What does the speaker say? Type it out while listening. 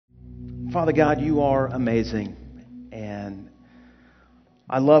Father God, you are amazing. And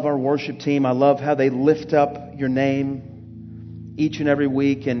I love our worship team. I love how they lift up your name each and every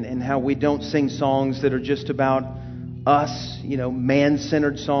week, and how we don't sing songs that are just about us,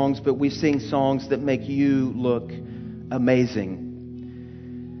 man-centered songs, but we sing songs that make you look amazing.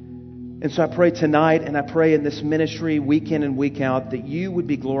 And so I pray tonight, and I pray in this ministry week in and week out, that you would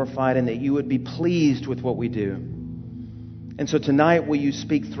be glorified and that you would be pleased with what we do. And so tonight, will you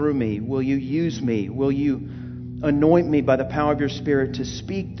speak through me? Will you use me? Will you anoint me by the power of your Spirit to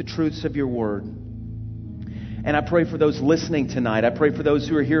speak the truths of your word? And I pray for those listening tonight. I pray for those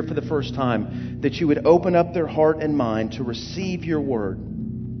who are here for the first time, that you would open up their heart and mind to receive your word.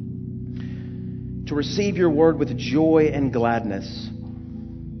 To receive your word with joy and gladness.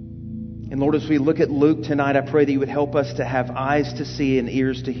 And Lord, as we look at Luke tonight, I pray that you would help us to have eyes to see and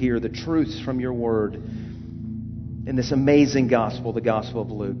ears to hear the truths from your word in this amazing gospel, the gospel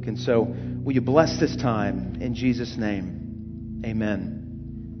of Luke. And so, will you bless this time in Jesus' name? Amen.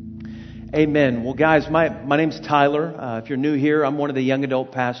 Amen. Well, guys, my name's Tyler. If you're new here, I'm one of the young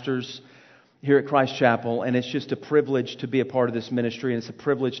adult pastors here at Christ Chapel, and it's just a privilege to be a part of this ministry, and it's a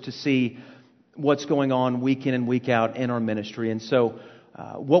privilege to see what's going on week in and week out in our ministry. And so,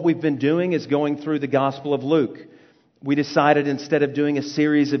 what we've been doing is going through the Gospel of Luke. We decided, instead of doing a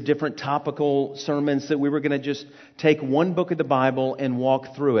series of different topical sermons, that we were going to just take one book of the Bible and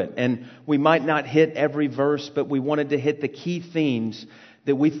walk through it. And we might not hit every verse, but we wanted to hit the key themes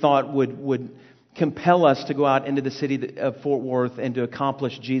that we thought would compel us to go out into the city of Fort Worth and to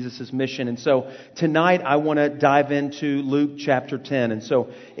accomplish Jesus' mission. And so tonight I want to dive into Luke chapter 10. And so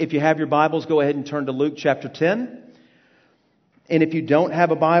if you have your Bibles, go ahead and turn to Luke chapter 10. And if you don't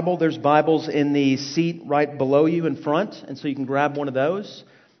have a Bible, there's Bibles in the seat right below you in front. And so you can grab one of those.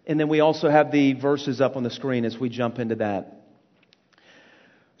 And then we also have the verses up on the screen as we jump into that.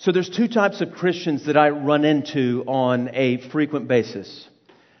 So there's two types of Christians that I run into on a frequent basis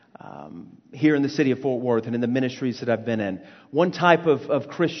here in the city of Fort Worth and in the ministries that I've been in. One type of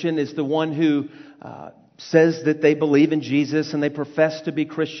Christian is the one who says that they believe in Jesus and they profess to be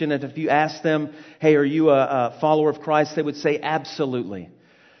Christian. And if you ask them, hey, are you a follower of Christ? They would say, absolutely.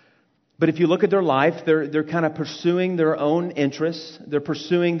 But if you look at their life, they're kind of pursuing their own interests. They're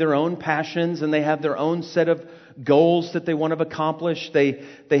pursuing their own passions, and they have their own set of goals that they want to accomplish. They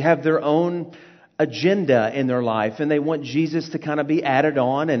have their own agenda in their life, and they want Jesus to kind of be added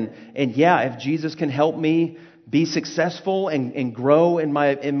on. And yeah, if Jesus can help me be successful and grow in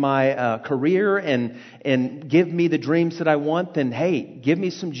my career and give me the dreams that I want, then hey, give me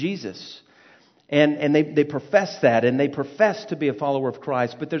some Jesus. And they profess that, and they profess to be a follower of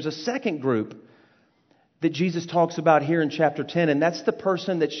Christ. But there's a second group that Jesus talks about here in chapter 10, and that's the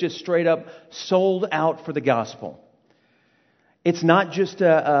person that's just straight up sold out for the gospel. It's not just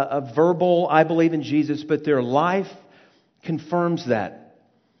a verbal, I believe in Jesus, but their life confirms that.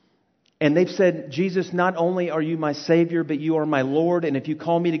 And they've said, Jesus, not only are you my Savior, but you are my Lord. And if you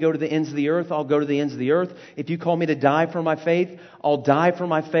call me to go to the ends of the earth, I'll go to the ends of the earth. If you call me to die for my faith, I'll die for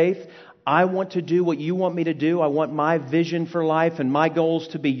my faith. I want to do what you want me to do. I want my vision for life and my goals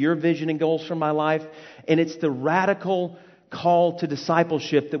to be your vision and goals for my life. And it's the radical call to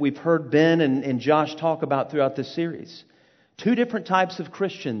discipleship that we've heard Ben and Josh talk about throughout this series. Two different types of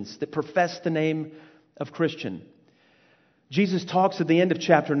Christians that profess the name of Christian. Jesus talks at the end of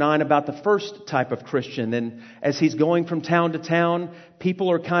chapter 9 about the first type of Christian. And as he's going from town to town, people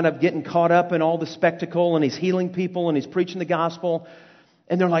are kind of getting caught up in all the spectacle, and he's healing people and he's preaching the gospel.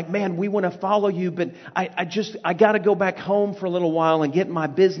 And they're like, man, we want to follow you, but I got to go back home for a little while and get my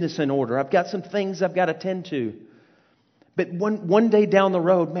business in order. I've got some things I've got to tend to. But one day down the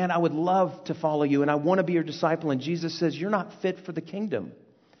road, man, I would love to follow you and I want to be your disciple. And Jesus says, you're not fit for the kingdom.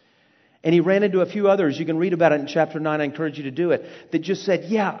 And he ran into a few others. You can read about it in chapter 9. I encourage you to do it. That just said,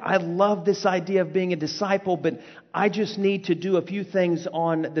 yeah, I love this idea of being a disciple, but I just need to do a few things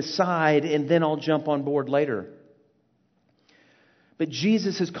on the side and then I'll jump on board later. But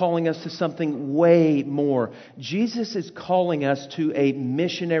Jesus is calling us to something way more. Jesus is calling us to a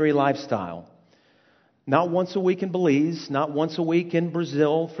missionary lifestyle. Not once a week in Belize, not once a week in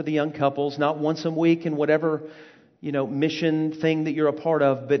Brazil for the young couples, not once a week in whatever, mission thing that you're a part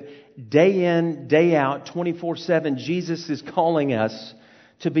of, but day in, day out, 24/7, Jesus is calling us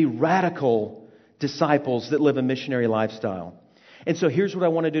to be radical disciples that live a missionary lifestyle. And so here's what I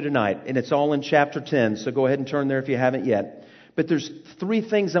want to do tonight, and it's all in chapter 10, so go ahead and turn there if you haven't yet. But there's three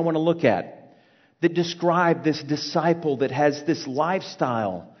things I want to look at that describe this disciple that has this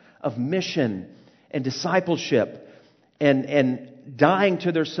lifestyle of mission and discipleship and dying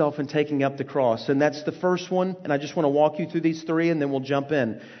to their self and taking up the cross. And that's the first one. And I just want to walk you through these three and then we'll jump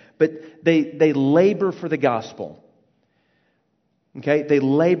in. But they labor for the gospel. Okay? They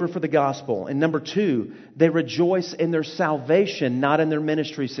labor for the gospel. And number two, they rejoice in their salvation, not in their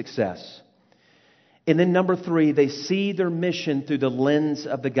ministry success. And then number three, they see their mission through the lens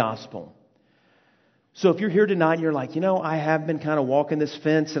of the gospel. So if you're here tonight and you're like, I have been kind of walking this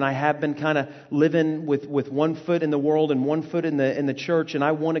fence and I have been kind of living with one foot in the world and one foot in the church and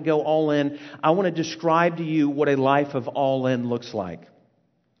I want to go all in, I want to describe to you what a life of all in looks like.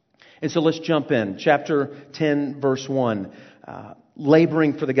 And so let's jump in. Chapter 10, verse 1,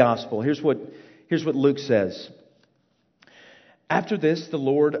 laboring for the gospel. Here's what Luke says. After this, the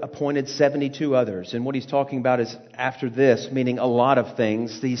Lord appointed 72 others. And what he's talking about is after this, meaning a lot of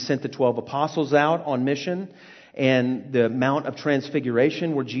things. He sent the 12 apostles out on mission. And the Mount of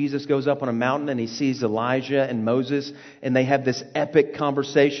Transfiguration, where Jesus goes up on a mountain and he sees Elijah and Moses. And they have this epic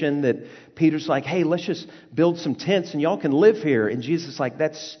conversation that Peter's like, hey, let's just build some tents and y'all can live here. And Jesus is like,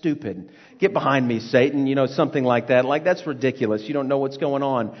 that's stupid. Get behind me, Satan. Something like that. Like, that's ridiculous. You don't know what's going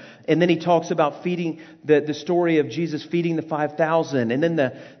on. And then he talks about feeding, the story of Jesus feeding the 5,000. And then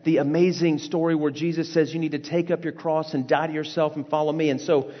the amazing story where Jesus says you need to take up your cross and die to yourself and follow me. And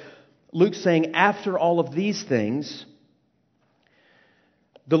so Luke's saying after all of these things,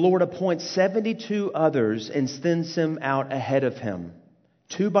 the Lord appoints 72 others and sends them out ahead of him,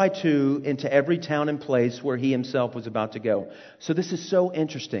 2 by 2, into every town and place where he himself was about to go. So this is so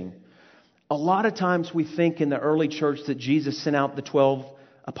interesting. A lot of times we think in the early church that Jesus sent out the 12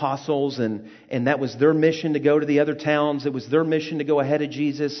 apostles and that was their mission to go to the other towns. It was their mission to go ahead of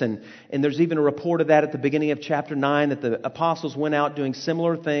Jesus. And there's even a report of that at the beginning of chapter 9 that the apostles went out doing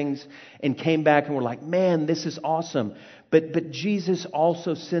similar things and came back and were like, man, this is awesome. But Jesus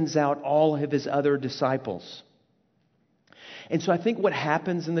also sends out all of his other disciples. And so I think what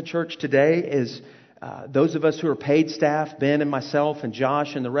happens in the church today is those of us who are paid staff, Ben and myself and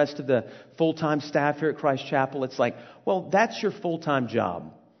Josh and the rest of the full-time staff here at Christ Chapel, it's like, well, that's your full-time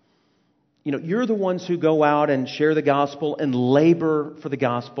job. You're the ones who go out and share the gospel and labor for the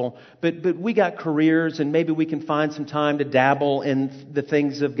gospel. But we got careers and maybe we can find some time to dabble in the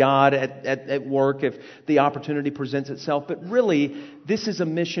things of God at work if the opportunity presents itself. But really, this is a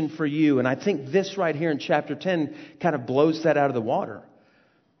mission for you. And I think this right here in chapter 10 kind of blows that out of the water.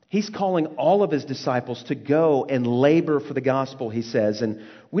 He's calling all of his disciples to go and labor for the gospel, he says. And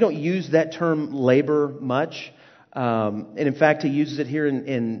we don't use that term labor much. And in fact, he uses it here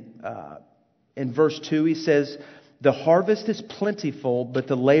in verse 2. He says, the harvest is plentiful, but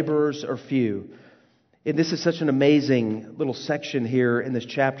the laborers are few. And this is such an amazing little section here in this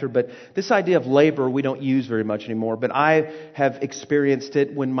chapter. But this idea of labor we don't use very much anymore. But I have experienced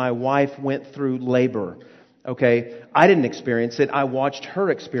it when my wife went through labor. Okay, I didn't experience it. I watched her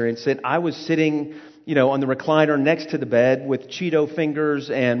experience it. I was sitting, on the recliner next to the bed with Cheeto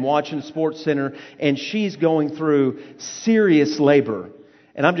fingers and watching Sports Center, and she's going through serious labor,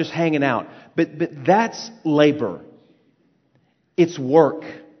 and I'm just hanging out. But that's labor. It's work.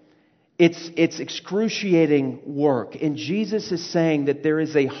 It's excruciating work. And Jesus is saying that there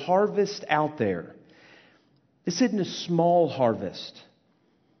is a harvest out there. This isn't a small harvest.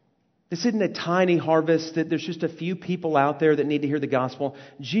 This isn't a tiny harvest that there's just a few people out there that need to hear the gospel.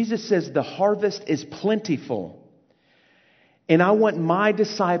 Jesus says the harvest is plentiful. And I want my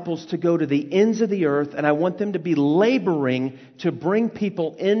disciples to go to the ends of the earth, and I want them to be laboring to bring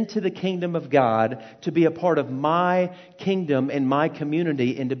people into the kingdom of God, to be a part of my kingdom and my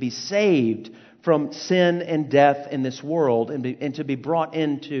community, and to be saved from sin and death in this world, and to be brought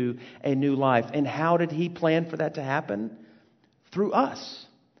into a new life. And how did he plan for that to happen? Through us.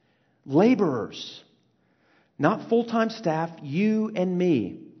 Laborers, not full-time staff, you and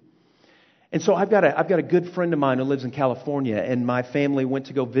me. And so I've got a good friend of mine who lives in California, and my family went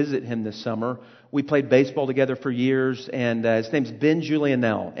to go visit him this summer. We played baseball together for years, and his name's Ben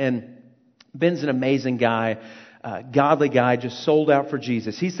Julianell. And Ben's an amazing guy, godly guy, just sold out for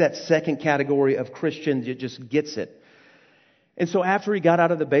Jesus. He's that second category of Christian that just gets it. And so after he got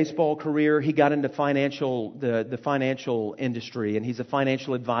out of the baseball career, he got into the financial industry, and he's a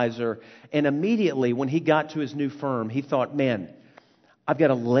financial advisor. And immediately when he got to his new firm, he thought, man, I've got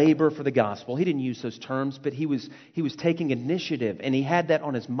to labor for the gospel. He didn't use those terms, but he was taking initiative, and he had that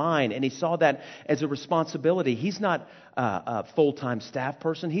on his mind, and he saw that as a responsibility. He's not a full-time staff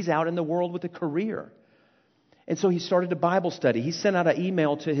person. He's out in the world with a career. And so he started a Bible study. He sent out an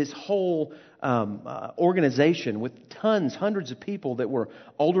email to his whole organization with hundreds of people that were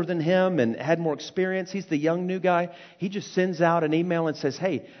older than him and had more experience. He's the young new guy. He just sends out an email and says,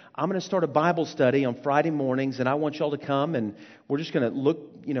 hey, I'm going to start a Bible study on Friday mornings, and I want y'all to come, and we're just going to look,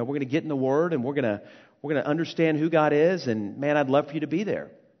 we're going to get in the Word, and we're going to understand who God is, and man, I'd love for you to be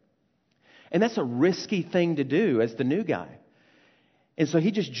there. And that's a risky thing to do as the new guy. And so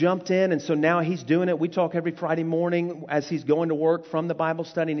he just jumped in, and so now he's doing it. We talk every Friday morning as he's going to work from the Bible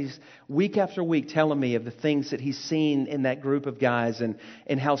study, and he's week after week telling me of the things that he's seen in that group of guys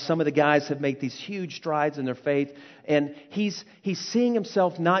and how some of the guys have made these huge strides in their faith. And he's seeing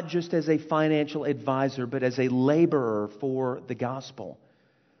himself not just as a financial advisor, but as a laborer for the gospel.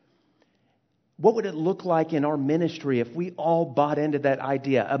 What would it look like in our ministry if we all bought into that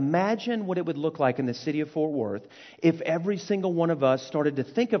idea? Imagine what it would look like in the city of Fort Worth if every single one of us started to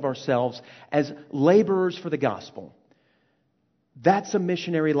think of ourselves as laborers for the gospel. That's a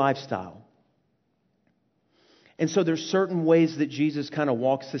missionary lifestyle. And so there's certain ways that Jesus kind of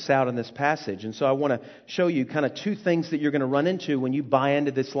walks this out in this passage. And so I want to show you kind of two things that you're going to run into when you buy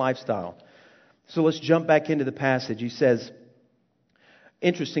into this lifestyle. So let's jump back into the passage. He says,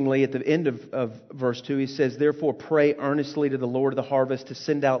 interestingly, at the end of verse 2, he says, therefore pray earnestly to the Lord of the harvest to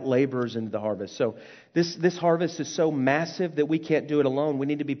send out laborers into the harvest. So this harvest is so massive that we can't do it alone. We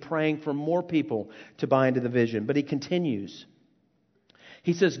need to be praying for more people to buy into the vision. But he continues.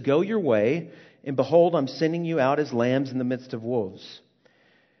 He says, go your way, and behold, I'm sending you out as lambs in the midst of wolves.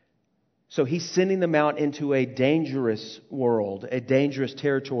 So he's sending them out into a dangerous world, a dangerous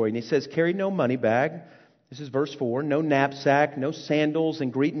territory. And he says, carry no money bag. This is verse 4. No knapsack, no sandals,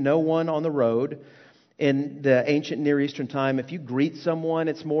 and greet no one on the road. In the ancient Near Eastern time, if you greet someone,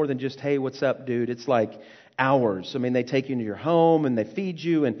 it's more than just, hey, what's up, dude? It's like hours. I mean, they take you into your home and they feed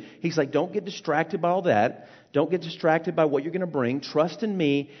you. And he's like, don't get distracted by all that. Don't get distracted by what you're going to bring. Trust in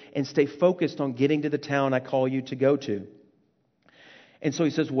me and stay focused on getting to the town I call you to go to. And so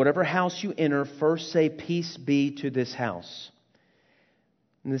he says, whatever house you enter, first say, peace be to this house.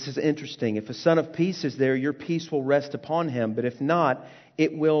 And this is interesting. If a son of peace is there, your peace will rest upon him. But if not,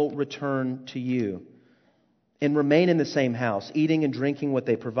 it will return to you. And remain in the same house, eating and drinking what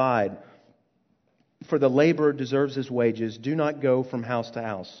they provide. For the laborer deserves his wages. Do not go from house to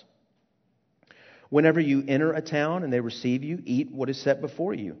house. Whenever you enter a town and they receive you, eat what is set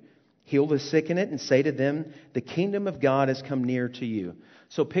before you. Heal the sick in it and say to them, the kingdom of God has come near to you.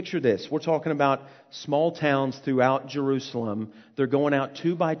 So picture this. We're talking about small towns throughout Jerusalem. They're going out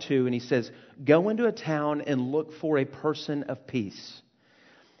 2 by 2. And he says, go into a town and look for a person of peace.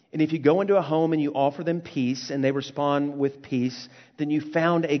 And if you go into a home and you offer them peace and they respond with peace, then you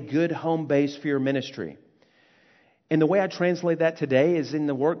found a good home base for your ministry. And the way I translate that today is in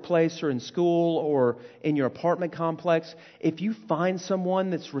the workplace or in school or in your apartment complex. If you find someone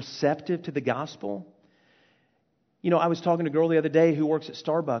that's receptive to the gospel. I was talking to a girl the other day who works at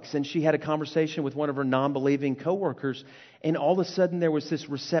Starbucks, and she had a conversation with one of her non-believing coworkers, and all of a sudden there was this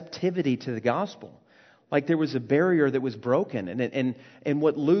receptivity to the gospel. Like there was a barrier that was broken. And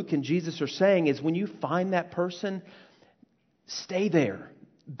what Luke and Jesus are saying is when you find that person, stay there.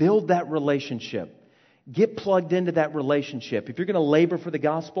 Build that relationship. Get plugged into that relationship. If you're going to labor for the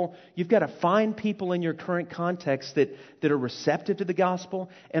gospel, you've got to find people in your current context that are receptive to the gospel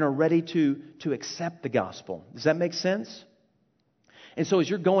and are ready to accept the gospel. Does that make sense? And so as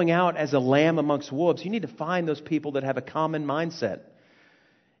you're going out as a lamb amongst wolves, you need to find those people that have a common mindset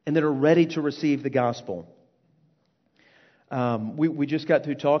and that are ready to receive the gospel. We just got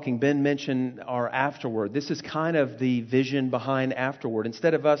through talking. Ben mentioned our afterward. This is kind of the vision behind afterward.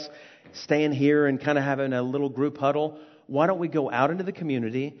 Instead of us staying here and kind of having a little group huddle, why don't we go out into the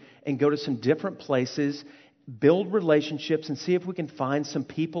community and go to some different places, build relationships, and see if we can find some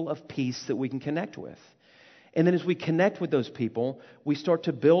people of peace that we can connect with. And then as we connect with those people, we start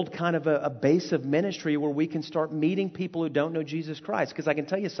to build kind of a base of ministry where we can start meeting people who don't know Jesus Christ. Because I can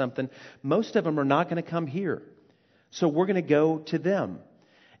tell you something, most of them are not going to come here. So we're going to go to them.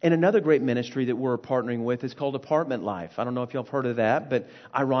 And another great ministry that we're partnering with is called Apartment Life. I don't know if y'all have heard of that, but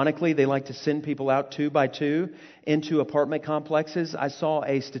ironically, they like to send people out 2 by 2 into apartment complexes. I saw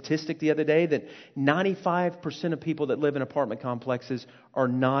a statistic the other day that 95% of people that live in apartment complexes are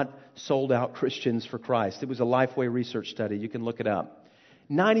not sold out Christians for Christ. It was a Lifeway research study. You can look it up.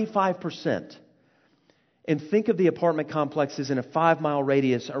 95%. And think of the apartment complexes in a 5-mile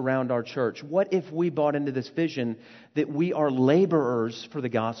radius around our church. What if we bought into this vision that we are laborers for the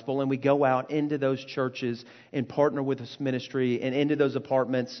gospel and we go out into those churches and partner with this ministry and into those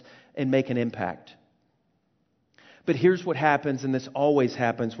apartments and make an impact? But here's what happens, and this always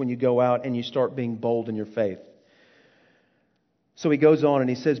happens when you go out and you start being bold in your faith. So he goes on and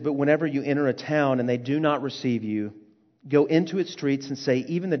he says, but whenever you enter a town and they do not receive you, go into its streets and say,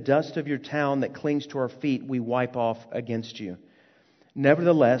 even the dust of your town that clings to our feet, we wipe off against you.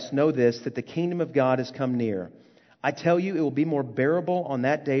 Nevertheless, know this, that the kingdom of God has come near. I tell you, it will be more bearable on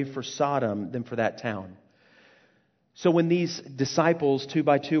that day for Sodom than for that town. So when these disciples, 2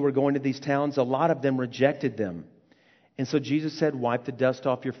 by 2, were going to these towns, a lot of them rejected them. And so Jesus said, wipe the dust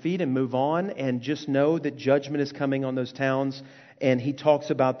off your feet and move on, and just know that judgment is coming on those towns. And he talks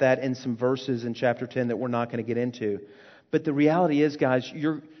about that in some verses in chapter 10 that we're not going to get into. But the reality is, guys,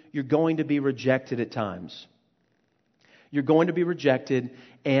 you're going to be rejected at times. You're going to be rejected,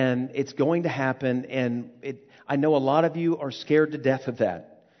 and it's going to happen. And I know a lot of you are scared to death of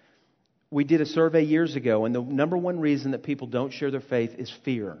that. We did a survey years ago, and the number one reason that people don't share their faith is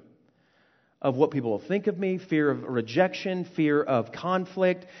fear of what people will think of me, fear of rejection, fear of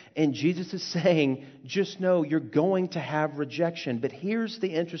conflict. And Jesus is saying, just know you're going to have rejection. But here's the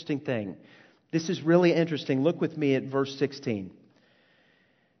interesting thing. This is really interesting. Look with me at verse 16.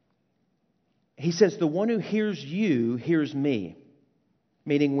 He says, the one who hears you hears me.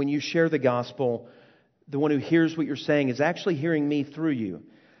 Meaning when you share the gospel, the one who hears what you're saying is actually hearing me through you.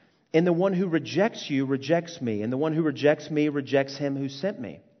 And the one who rejects you rejects me. And the one who rejects me rejects him who sent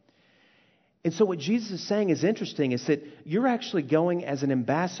me. And so what Jesus is saying is interesting, is that you're actually going as an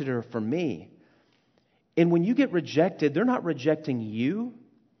ambassador for me. And when you get rejected, they're not rejecting you.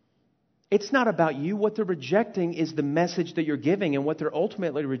 It's not about you. What they're rejecting is the message that you're giving. And what they're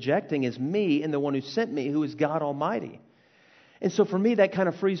ultimately rejecting is me and the one who sent me, who is God Almighty. And so for me, that kind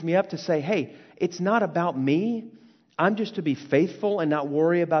of frees me up to say, hey, it's not about me. I'm just to be faithful and not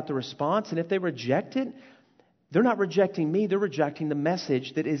worry about the response. And if they reject it, they're not rejecting me. They're rejecting the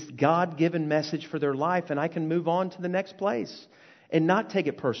message that is God-given message for their life. And I can move on to the next place and not take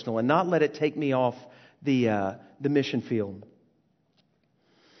it personal and not let it take me off the mission field.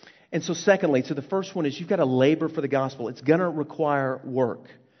 And so secondly, so the first one is you've got to labor for the gospel. It's going to require work.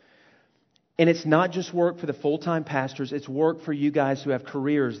 And it's not just work for the full-time pastors. It's work for you guys who have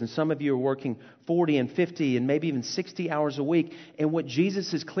careers. And some of you are working 40 and 50 and maybe even 60 hours a week. And what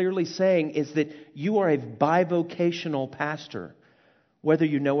Jesus is clearly saying is that you are a bivocational pastor, whether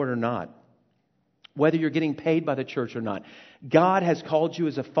you know it or not. Whether you're getting paid by the church or not. God has called you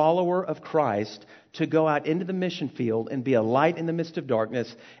as a follower of Christ to go out into the mission field and be a light in the midst of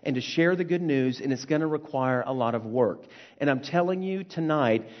darkness and to share the good news, and it's going to require a lot of work. And I'm telling you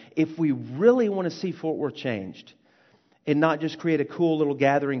tonight, if we really want to see Fort Worth changed and not just create a cool little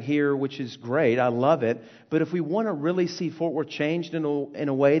gathering here, which is great, I love it, but if we want to really see Fort Worth changed in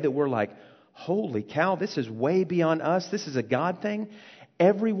a way that we're like, holy cow, this is way beyond us, this is a God thing.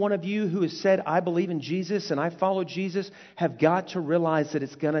 Every one of you who has said, I believe in Jesus and I follow Jesus, have got to realize that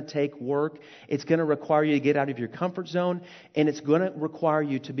it's going to take work. It's going to require you to get out of your comfort zone. And it's going to require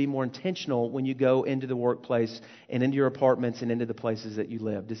you to be more intentional when you go into the workplace and into your apartments and into the places that you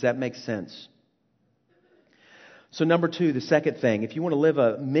live. Does that make sense? So number two, the second thing, if you want to live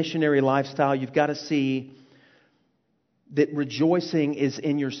a missionary lifestyle, you've got to see that rejoicing is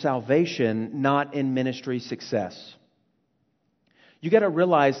in your salvation, not in ministry success. You got to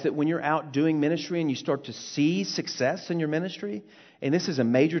realize that when you're out doing ministry and you start to see success in your ministry, and this is a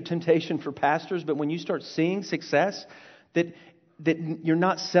major temptation for pastors, but when you start seeing success, that you're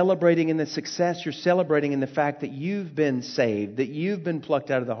not celebrating in the success, you're celebrating in the fact that you've been saved, that you've been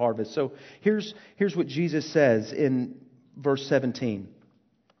plucked out of the harvest. So here's what Jesus says in verse 17.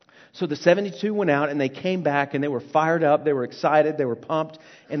 So the 72 went out and they came back and they were fired up, they were excited, they were pumped,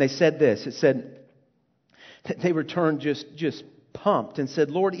 and they said this. It said that they returned just pumped and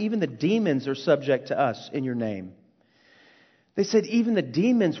said, Lord, even the demons are subject to us in your name. They said even the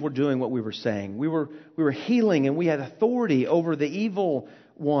demons were doing what we were saying. We were healing and we had authority over the evil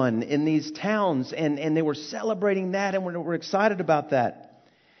one in these towns, and they were celebrating that, and we're excited about that.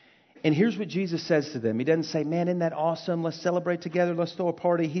 And here's what Jesus says to them. He doesn't say, man, isn't that awesome? Let's celebrate together. Let's throw a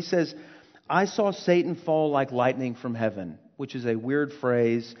party. He says, I saw Satan fall like lightning from heaven, which is a weird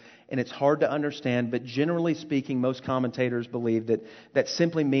phrase. And it's hard to understand, but generally speaking, most commentators believe that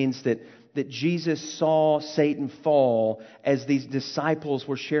simply means that Jesus saw Satan fall as these disciples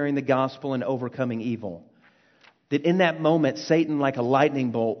were sharing the gospel and overcoming evil. That in that moment, Satan, like a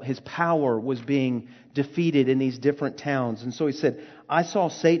lightning bolt, his power was being defeated in these different towns. And so he said, I saw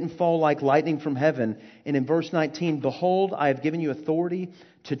Satan fall like lightning from heaven. And in verse 19, behold, I have given you authority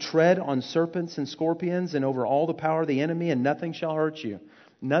to tread on serpents and scorpions and over all the power of the enemy, and nothing shall hurt you.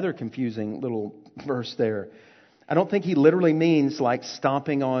 Another confusing little verse there. I don't think he literally means like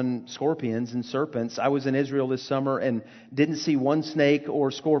stomping on scorpions and serpents. I was in Israel this summer and didn't see one snake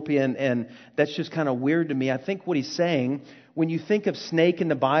or scorpion, and that's just kind of weird to me. I think what he's saying, when you think of snake in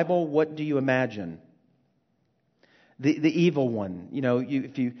the Bible, what do you imagine? The evil one. You know,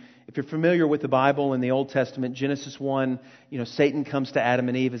 if you're familiar with the Bible in the Old Testament, Genesis 1, Satan comes to Adam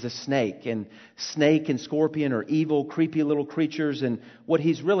and Eve as a snake. And snake and scorpion are evil, creepy little creatures. And what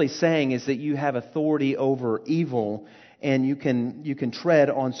he's really saying is that you have authority over evil, and you can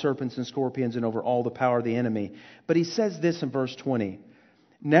tread on serpents and scorpions and over all the power of the enemy. But he says this in verse 20.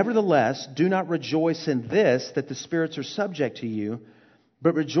 Nevertheless, do not rejoice in this, that the spirits are subject to you,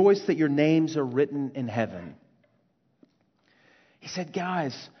 but rejoice that your names are written in heaven. He said,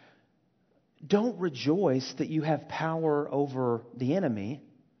 guys, don't rejoice that you have power over the enemy,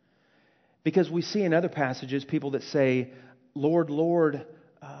 because we see in other passages people that say, Lord, Lord,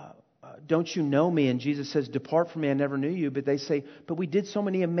 don't you know me? And Jesus says, depart from me, I never knew you. But they say, but we did so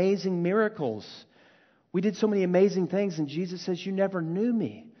many amazing miracles. We did so many amazing things. And Jesus says, you never knew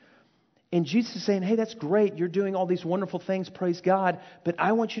me. And Jesus is saying, hey, that's great. You're doing all these wonderful things. Praise God. But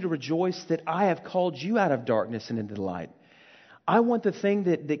I want you to rejoice that I have called you out of darkness and into the light. I want the thing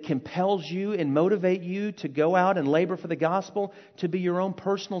that compels you and motivate you to go out and labor for the gospel to be your own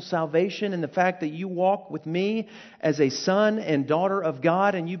personal salvation, and the fact that you walk with me as a son and daughter of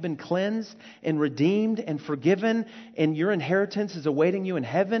God, and you've been cleansed and redeemed and forgiven, and your inheritance is awaiting you in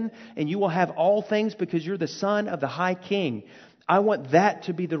heaven, and you will have all things because you're the son of the high king. I want that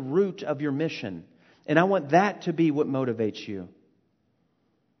to be the root of your mission, and I want that to be what motivates you.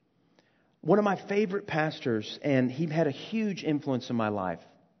 One of my favorite pastors, and he had a huge influence in my life.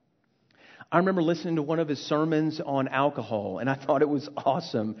 I remember listening to one of his sermons on alcohol, and I thought it was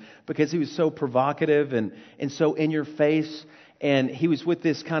awesome because he was so provocative and so in your face. And he was with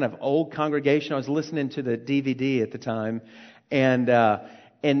this kind of old congregation. I was listening to the DVD at the time, and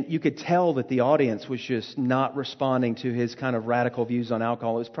you could tell that the audience was just not responding to his kind of radical views on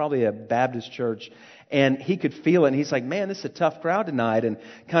alcohol. It was probably a Baptist church. And he could feel it. And he's like, man, this is a tough crowd tonight.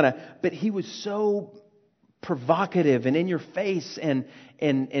 But he was so provocative and in your face and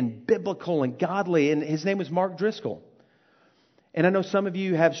biblical and godly. And his name was Mark Driscoll. And I know some of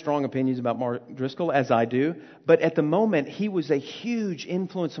you have strong opinions about Mark Driscoll, as I do. But at the moment, he was a huge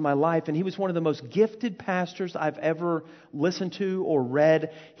influence in my life. And he was one of the most gifted pastors I've ever listened to or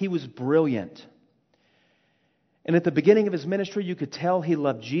read. He was brilliant. And at the beginning of his ministry, you could tell he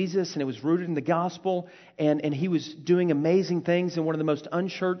loved Jesus, and it was rooted in the gospel. And he was doing amazing things in one of the most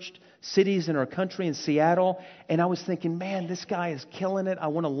unchurched cities in our country, in Seattle. And I was thinking, man, this guy is killing it. I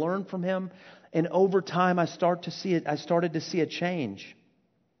want to learn from him. And over time, I started to see a change.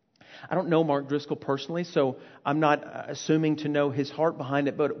 I don't know Mark Driscoll personally, so I'm not assuming to know his heart behind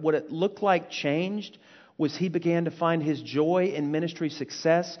it. But what it looked like changed was he began to find his joy in ministry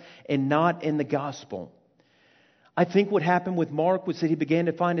success and not in the gospel. I think what happened with Mark was that he began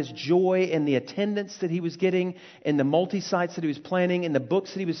to find his joy in the attendance that he was getting, in the multi-sites that he was planning, in the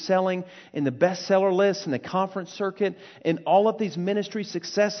books that he was selling, in the bestseller list, in the conference circuit, in all of these ministry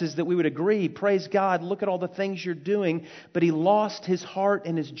successes that we would agree, praise God, look at all the things you're doing. But he lost his heart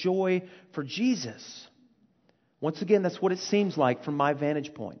and his joy for Jesus. Once again, that's what it seems like from my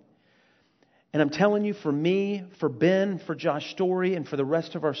vantage point. And I'm telling you, for me, for Ben, for Josh Story, and for the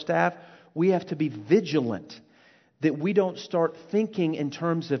rest of our staff, we have to be vigilant that we don't start thinking in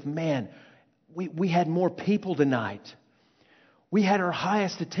terms of, man, we had more people tonight. We had our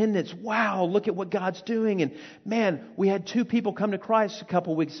highest attendance. Wow, look at what God's doing. And man, we had 2 people come to Christ a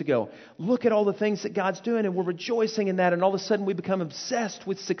couple weeks ago. Look at all the things that God's doing, and we're rejoicing in that. And all of a sudden we become obsessed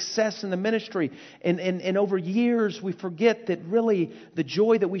with success in the ministry. And over years we forget that really the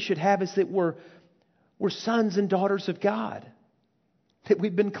joy that we should have is that we're sons and daughters of God. That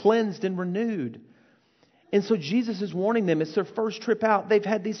we've been cleansed and renewed. And so Jesus is warning them. It's their first trip out. They've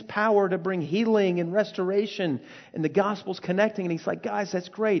had this power to bring healing and restoration, and the gospel's connecting. And he's like, guys, that's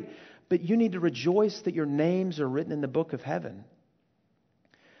great, but you need to rejoice that your names are written in the book of heaven.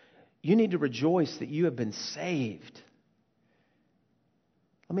 You need to rejoice that you have been saved.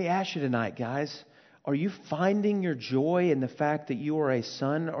 Let me ask you tonight, guys, are you finding your joy in the fact that you are a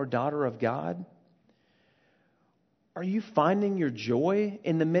son or daughter of God? Are you finding your joy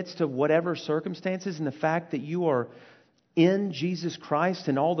in the midst of whatever circumstances, in the fact that you are in Jesus Christ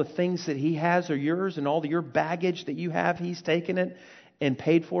and all the things that He has are yours, and all your baggage that you have, He's taken it and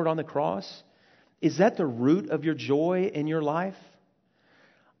paid for it on the cross? Is that the root of your joy in your life?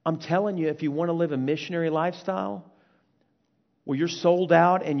 I'm telling you, if you want to live a missionary lifestyle where you're sold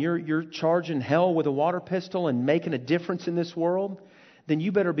out and you're charging hell with a water pistol and making a difference in this world, then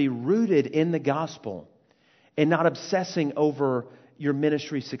you better be rooted in the gospel. and not obsessing over your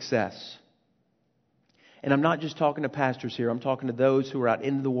ministry success. And I'm not just talking to pastors here. I'm talking to those who are out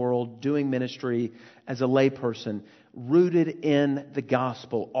in the world doing ministry as a layperson, rooted in the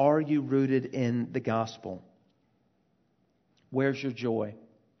gospel. Are you rooted in the gospel? Where's your joy?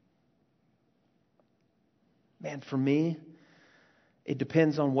 Man, for me, it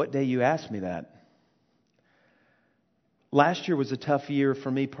depends on what day you ask me that. Last year was a tough year for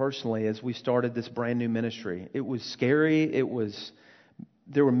me personally as we started this brand new ministry. It was scary.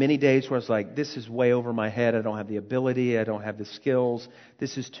 There were many days where I was like, this is way over my head. I don't have the ability. I don't have the skills.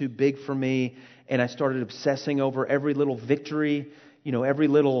 This is too big for me. And I started obsessing over every little victory, every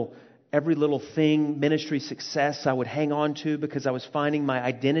little thing, ministry success I would hang on to because I was finding my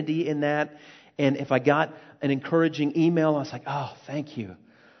identity in that. And if I got an encouraging email, I was like, oh, thank you.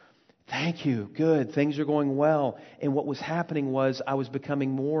 Thank you. Good. Things are going well. And what was happening was I was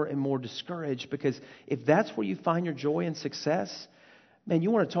becoming more and more discouraged, because if that's where you find your joy and success, man,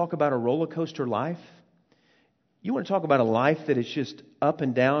 you want to talk about a roller coaster life? You want to talk about a life that is just up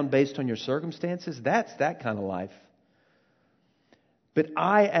and down based on your circumstances? That's that kind of life. But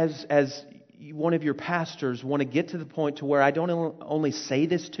I, as one of your pastors, want to get to the point to where I don't only say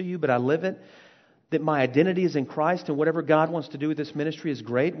this to you, but I live it, that my identity is in Christ, and whatever God wants to do with this ministry is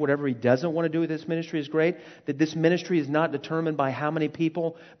great. Whatever He doesn't want to do with this ministry is great. That this ministry is not determined by how many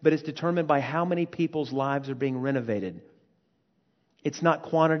people, but it's determined by how many people's lives are being renovated. It's not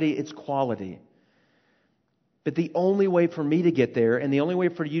quantity, it's quality. But the only way for me to get there, and the only way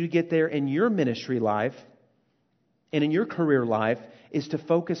for you to get there in your ministry life and in your career life, is to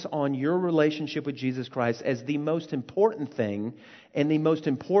focus on your relationship with Jesus Christ as the most important thing and the most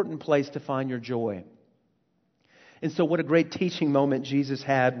important place to find your joy. And so what a great teaching moment Jesus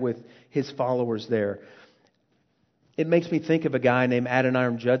had with His followers there. It makes me think of a guy named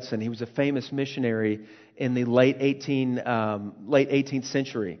Adoniram Judson. He was a famous missionary in the late 18th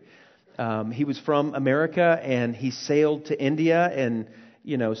century. He was from America, and he sailed to India, and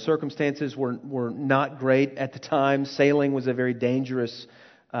circumstances were not great at the time. Sailing was a very dangerous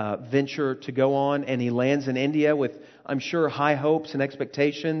venture to go on, and he lands in India with, I'm sure, high hopes and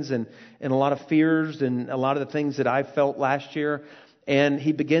expectations and a lot of fears and a lot of the things that I felt last year. And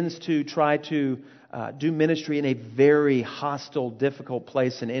he begins to try to do ministry in a very hostile, difficult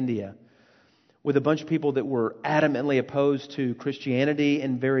place in India, with a bunch of people that were adamantly opposed to Christianity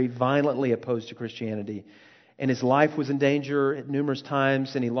and very violently opposed to Christianity. And his life was in danger at numerous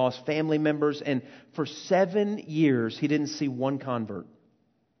times, and he lost family members. And for 7 years, he didn't see one convert.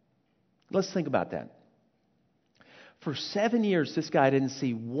 Let's think about that. For 7 years, this guy didn't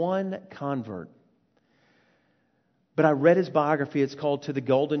see one convert. But I read his biography. It's called To the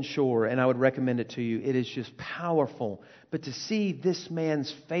Golden Shore, and I would recommend it to you. It is just powerful. But to see this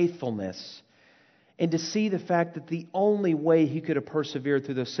man's faithfulness, and to see the fact that the only way he could have persevered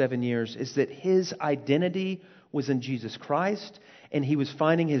through those 7 years is that his identity was in Jesus Christ, and he was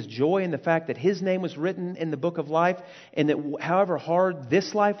finding his joy in the fact that his name was written in the book of life, and that however hard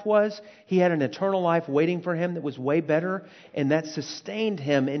this life was, he had an eternal life waiting for him that was way better, and that sustained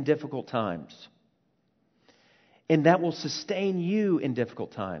him in difficult times. And that will sustain you in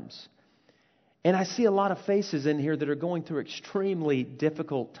difficult times. And I see a lot of faces in here that are going through extremely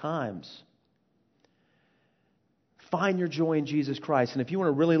difficult times. Find your joy in Jesus Christ. And if you want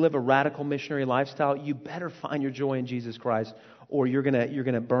to really live a radical missionary lifestyle, you better find your joy in Jesus Christ, or you're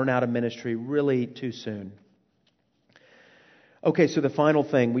gonna burn out of ministry really too soon. Okay, so the final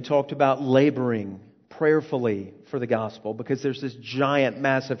thing, we talked about laboring prayerfully for the gospel, because there's this giant,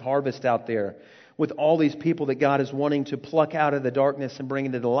 massive harvest out there with all these people that God is wanting to pluck out of the darkness and bring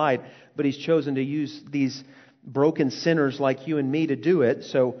into the light, but He's chosen to use these broken sinners like you and me to do it.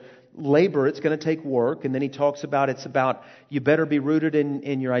 So labor, it's going to take work. And then he talks about, it's about you better be rooted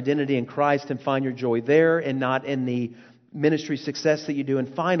in your identity in Christ and find your joy there and not in the ministry success that you do.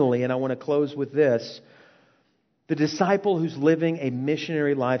 And finally, and I want to close with this, the disciple who's living a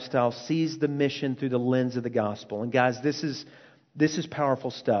missionary lifestyle sees the mission through the lens of the gospel. And guys, this is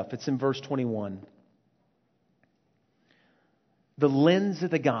powerful stuff. It's in verse 21. The lens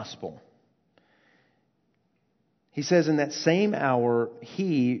of the gospel. He says, in that same hour,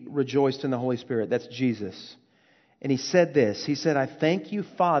 He rejoiced in the Holy Spirit. That's Jesus. And He said this. He said, I thank you,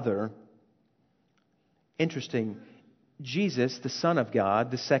 Father. Interesting. Jesus, the Son of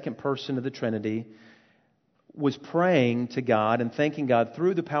God, the second person of the Trinity, was praying to God and thanking God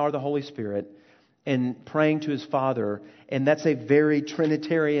through the power of the Holy Spirit and praying to His Father. And that's a very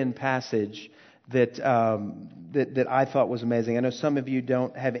Trinitarian passage that I thought was amazing. I know some of you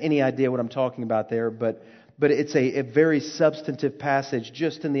don't have any idea what I'm talking about there, but it's a very substantive passage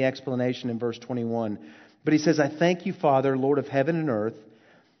just in the explanation in verse 21. But he says, I thank you, Father, Lord of heaven and earth,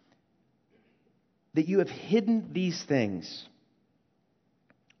 that you have hidden these things.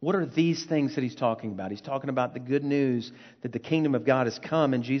 What are these things that he's talking about? He's talking about the good news that the kingdom of God has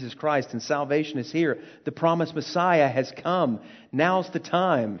come in Jesus Christ and salvation is here. The promised Messiah has come. Now's the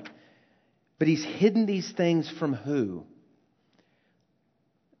time. But he's hidden these things from who?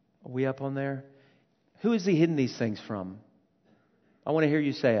 Are we up on there? Who has he hidden these things from? I want to hear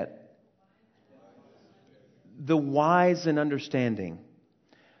you say it. The wise and understanding.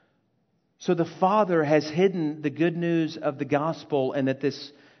 So the Father has hidden the good news of the gospel and that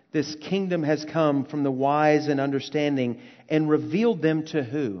this kingdom has come from the wise and understanding and revealed them to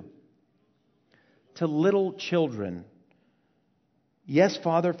who? To little children. Yes,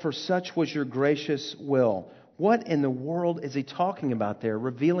 Father, for such was your gracious will. What in the world is he talking about there?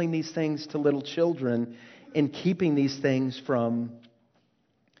 Revealing these things to little children and keeping these things from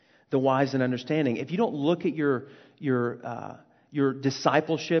the wise and understanding. If you don't look at your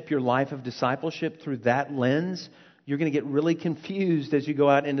discipleship, your life of discipleship through that lens, you're going to get really confused as you go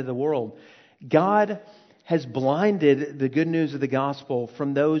out into the world. God has blinded the good news of the gospel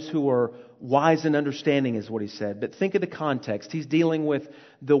from those who are wise and understanding, is what he said. But think of the context. He's dealing with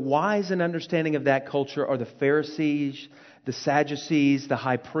the wise and understanding of that culture are the Pharisees, the Sadducees, the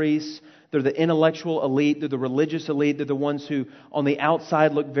high priests. They're the intellectual elite. They're the religious elite. They're the ones who on the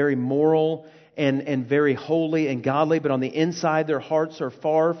outside look very moral and very holy and godly. But on the inside, their hearts are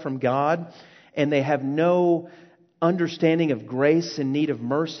far from God. And they have no understanding of grace, in need of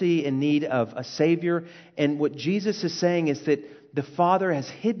mercy, in need of a Savior. And what Jesus is saying is that the Father has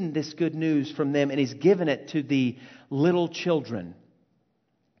hidden this good news from them and He's given it to the little children.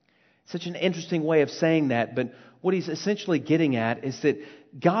 Such an interesting way of saying that, but what He's essentially getting at is that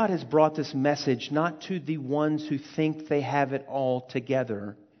God has brought this message not to the ones who think they have it all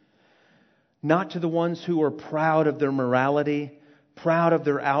together, not to the ones who are proud of their morality, proud of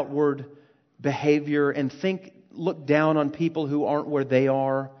their outward behavior, and look down on people who aren't where they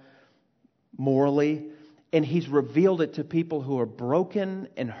are morally. And He's revealed it to people who are broken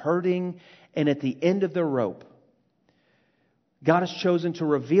and hurting and at the end of their rope. God has chosen to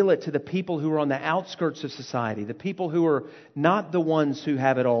reveal it to the people who are on the outskirts of society, the people who are not the ones who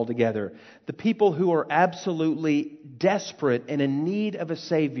have it all together, the people who are absolutely desperate and in need of a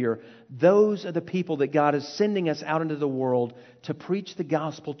Savior. Those are the people that God is sending us out into the world to preach the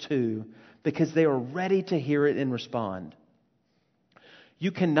gospel to, because they are ready to hear it and respond.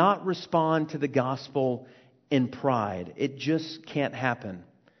 You cannot respond to the gospel in pride. It just can't happen.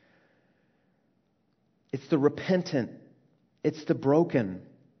 It's the repentant. It's the broken.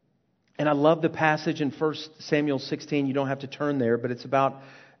 And I love the passage in 1 Samuel 16. You don't have to turn there, but it's about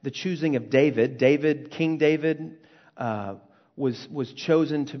the choosing of David. King David was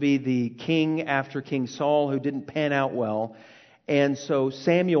chosen to be the king after King Saul, who didn't pan out well. And so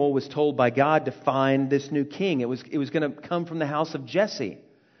Samuel was told by God to find this new king. It was going to come from the house of Jesse.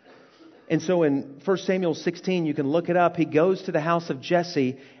 And so in 1 Samuel 16, you can look it up. He goes to the house of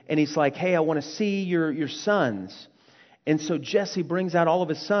Jesse and he's like, hey, I want to see your sons. And so Jesse brings out all of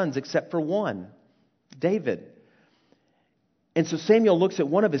his sons except for one, David. And so Samuel looks at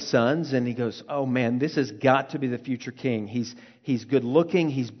one of his sons and he goes, oh man, this has got to be the future king. He's good looking,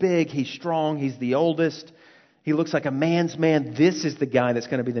 he's big, he's strong, he's the oldest. He looks like a man's man. This is the guy that's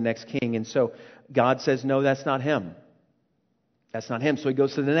going to be the next king. And so God says, no, that's not him. That's not him. So he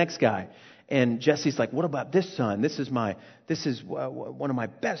goes to the next guy. And Jesse's like, what about this son? This is one of my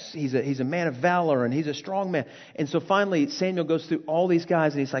best. He's a man of valor and he's a strong man. And so finally Samuel goes through all these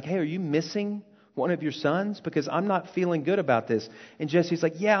guys and he's like, hey, are you missing one of your sons? Because I'm not feeling good about this. And Jesse's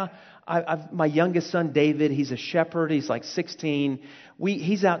like, yeah, my youngest son, David, he's a shepherd. He's like 16.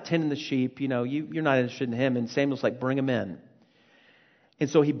 He's out tending the sheep. You know, you're not interested in him. And Samuel's like, bring him in. And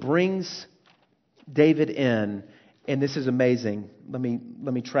so he brings David in. And this is amazing. Let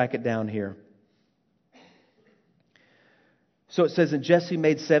me track it down here. So it says, and Jesse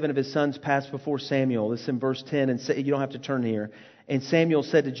made 7 of his sons pass before Samuel. This is in verse 10. And you don't have to turn here. And Samuel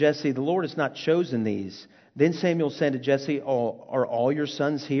said to Jesse, the Lord has not chosen these. Then Samuel said to Jesse, are all your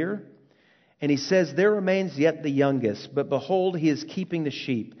sons here? And he says, there remains yet the youngest, but behold, he is keeping the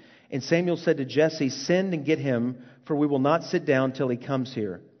sheep. And Samuel said to Jesse, send and get him, for we will not sit down till he comes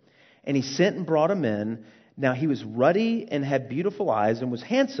here. And he sent and brought him in. Now he was ruddy and had beautiful eyes and was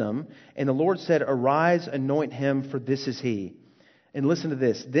handsome. And the Lord said, arise, anoint him, for this is he. And listen to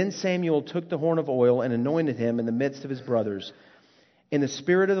this. Then Samuel took the horn of oil and anointed him in the midst of his brothers. And the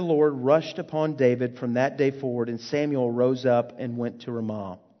Spirit of the Lord rushed upon David from that day forward, and Samuel rose up and went to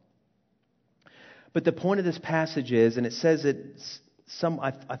Ramah. But the point of this passage is, and it says it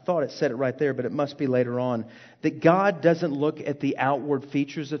I thought it said it right there, but it must be later on, that God doesn't look at the outward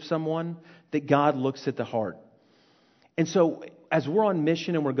features of someone, that God looks at the heart. And so as we're on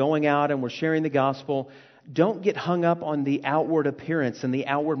mission and we're going out and we're sharing the gospel, don't get hung up on the outward appearance and the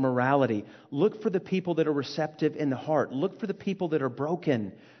outward morality. Look for the people that are receptive in the heart. Look for the people that are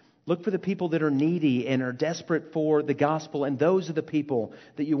broken. Look for the people that are needy and are desperate for the gospel. And those are the people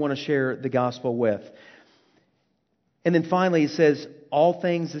that you want to share the gospel with. And then finally, he says, all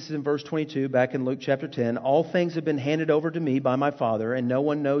things, this is in verse 22, back in Luke chapter 10, all things have been handed over to me by my Father, and no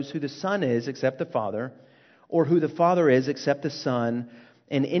one knows who the Son is except the Father, or who the Father is except the Son,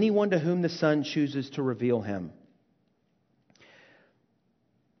 and anyone to whom the Son chooses to reveal him.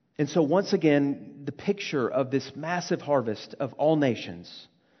 And so once again, the picture of this massive harvest of all nations,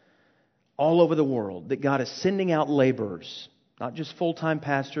 all over the world, that God is sending out laborers, not just full-time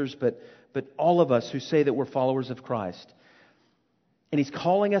pastors, but all of us who say that we're followers of Christ. And He's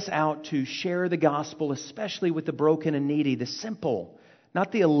calling us out to share the gospel, especially with the broken and needy, the simple,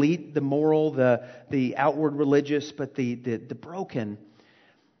 not the elite, the moral, the outward religious, but the broken.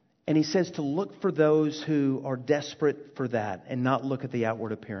 And He says to look for those who are desperate for that and not look at the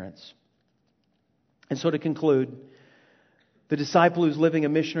outward appearance. And so to conclude, the disciple who's living a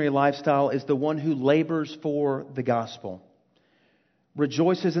missionary lifestyle is the one who labors for the gospel,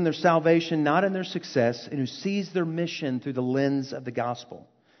 rejoices in their salvation, not in their success, and who sees their mission through the lens of the gospel.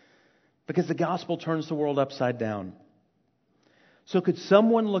 Because the gospel turns the world upside down. So could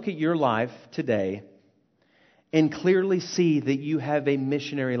someone look at your life today and clearly see that you have a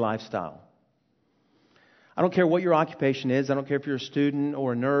missionary lifestyle? I don't care what your occupation is. I don't care if you're a student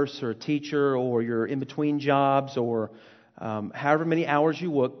or a nurse or a teacher or you're in between jobs or however many hours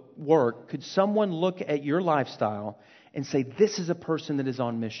you work. Could someone look at your lifestyle and say, this is a person that is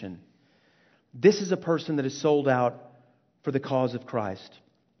on mission. This is a person that is sold out for the cause of Christ.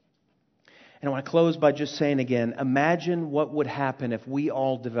 And I want to close by just saying again, imagine what would happen if we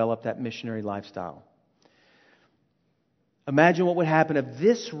all developed that missionary lifestyle. Imagine what would happen if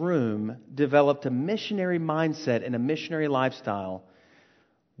this room developed a missionary mindset and a missionary lifestyle.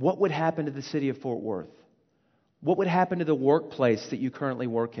 What would happen to the city of Fort Worth? What would happen to the workplace that you currently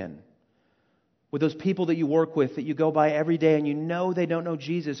work in? With those people that you work with, that you go by every day and you know they don't know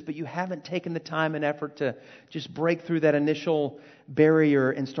Jesus, but you haven't taken the time and effort to just break through that initial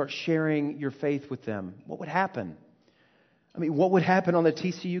barrier and start sharing your faith with them. What would happen? I mean, what would happen on the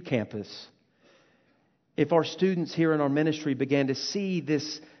TCU campus if our students here in our ministry began to see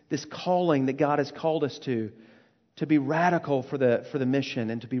this calling that God has called us to be radical for the mission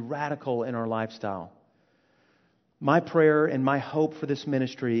and to be radical in our lifestyle? My prayer and my hope for this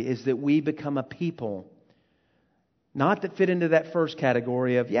ministry is that we become a people, not that fit into that first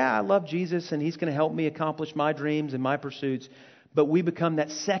category of, yeah, I love Jesus and He's going to help me accomplish my dreams and my pursuits, but we become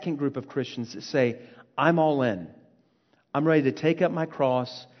that second group of Christians that say, I'm all in. I'm ready to take up my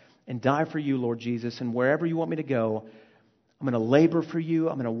cross and die for you, Lord Jesus, and wherever you want me to go, I'm going to labor for you,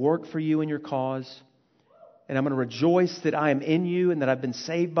 I'm going to work for you in your cause, and I'm going to rejoice that I am in you and that I've been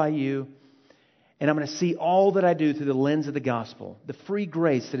saved by you. And I'm going to see all that I do through the lens of the gospel, the free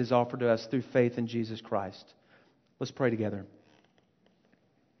grace that is offered to us through faith in Jesus Christ. Let's pray together.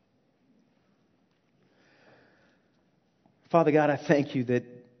 Father God, I thank you that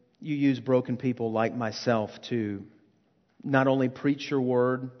you use broken people like myself to not only preach your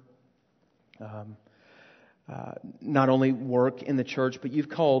word, not only work in the church, but you've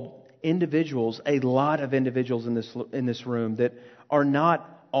called individuals, a lot of individuals in this room that are not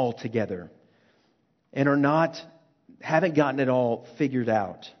all together. And haven't gotten it all figured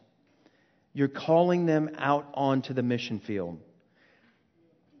out. You're calling them out onto the mission field.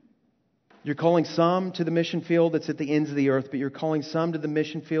 You're calling some to the mission field that's at the ends of the earth, but you're calling some to the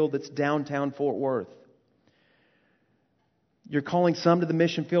mission field that's downtown Fort Worth. You're calling some to the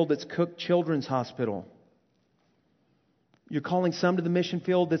mission field that's Cook Children's Hospital. You're calling some to the mission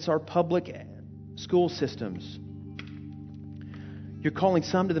field that's our public school systems. You're calling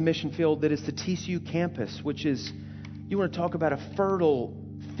some to the mission field that is the TCU campus, which is, you want to talk about a fertile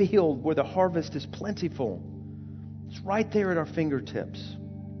field where the harvest is plentiful. It's right there at our fingertips.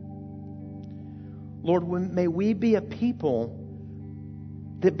 Lord, may we be a people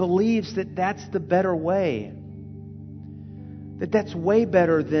that believes that that's the better way. That's way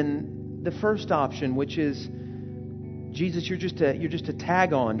better than the first option, which is, Jesus, you're just a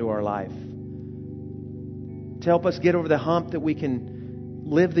tag on to our life. To help us get over the hump that we can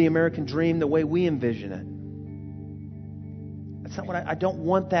live the American dream the way we envision it. That's not what I don't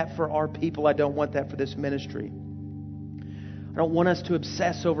want that for our people. I don't want that for this ministry. I don't want us to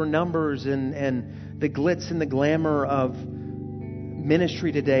obsess over numbers and the glitz and the glamour of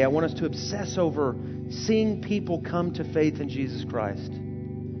ministry today. I want us to obsess over seeing people come to faith in Jesus Christ.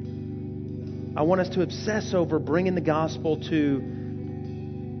 I want us to obsess over bringing the gospel to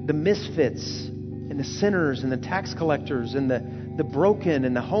the misfits and the sinners and the tax collectors and the broken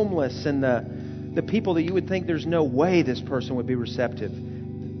and the homeless and the people that you would think there's no way this person would be receptive.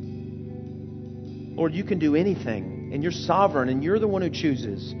 Lord, you can do anything, and you're sovereign, and you're the one who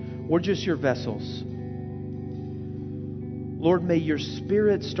chooses. We're just your vessels. Lord, may your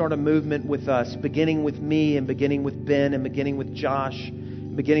Spirit start a movement with us, beginning with me and beginning with Ben and beginning with Josh,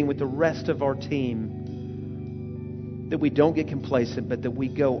 beginning with the rest of our team, that we don't get complacent, but that we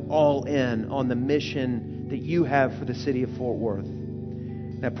go all in on the mission that you have for the city of Fort Worth.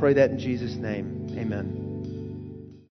 And I pray that in Jesus' name. Amen.